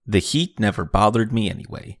The Heat Never Bothered Me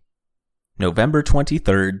Anyway. November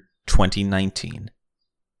 23rd, 2019.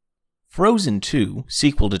 Frozen 2,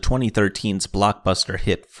 sequel to 2013's blockbuster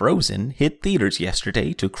hit Frozen, hit theaters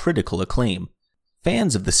yesterday to critical acclaim.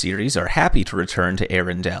 Fans of the series are happy to return to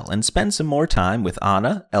Arendelle and spend some more time with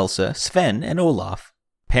Anna, Elsa, Sven, and Olaf.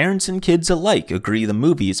 Parents and kids alike agree the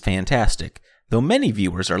movie is fantastic, though many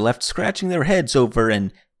viewers are left scratching their heads over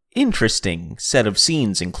an interesting set of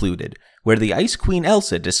scenes included, where the Ice Queen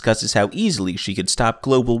Elsa discusses how easily she could stop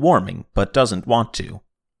global warming, but doesn't want to.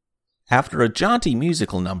 After a jaunty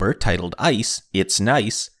musical number titled Ice, It's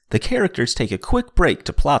Nice, the characters take a quick break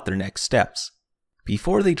to plot their next steps.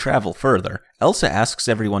 Before they travel further, Elsa asks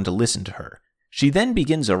everyone to listen to her. She then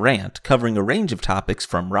begins a rant covering a range of topics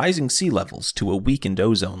from rising sea levels to a weakened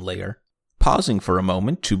ozone layer. Pausing for a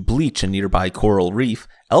moment to bleach a nearby coral reef,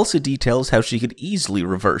 Elsa details how she could easily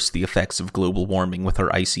reverse the effects of global warming with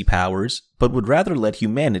her icy powers, but would rather let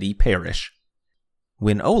humanity perish.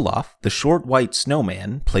 When Olaf, the short white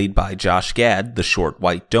snowman, played by Josh Gad, the short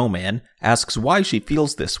white doughman, asks why she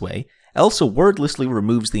feels this way, Elsa wordlessly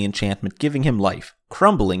removes the enchantment giving him life,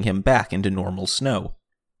 crumbling him back into normal snow.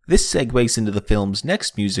 This segues into the film's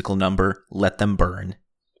next musical number, Let Them Burn.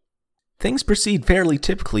 Things proceed fairly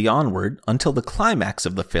typically onward until the climax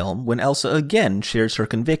of the film when Elsa again shares her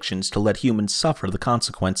convictions to let humans suffer the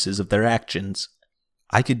consequences of their actions.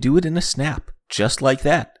 I could do it in a snap, just like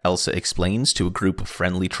that, Elsa explains to a group of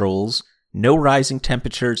friendly trolls. No rising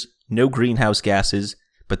temperatures, no greenhouse gases,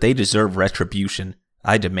 but they deserve retribution.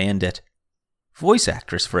 I demand it. Voice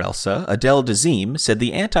actress for Elsa, Adele Dazeem, said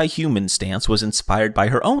the anti-human stance was inspired by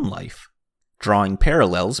her own life, drawing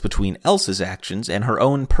parallels between Elsa's actions and her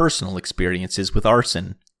own personal experiences with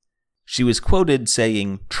arson. She was quoted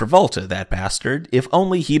saying, "Travolta, that bastard, if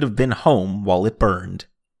only he'd have been home while it burned."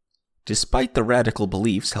 Despite the radical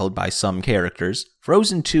beliefs held by some characters,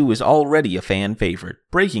 Frozen 2 is already a fan favorite,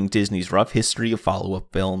 breaking Disney's rough history of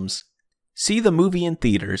follow-up films. See the movie in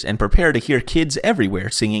theaters and prepare to hear kids everywhere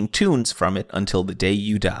singing tunes from it until the day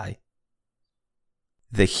you die.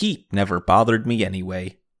 The Heat Never Bothered Me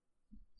Anyway.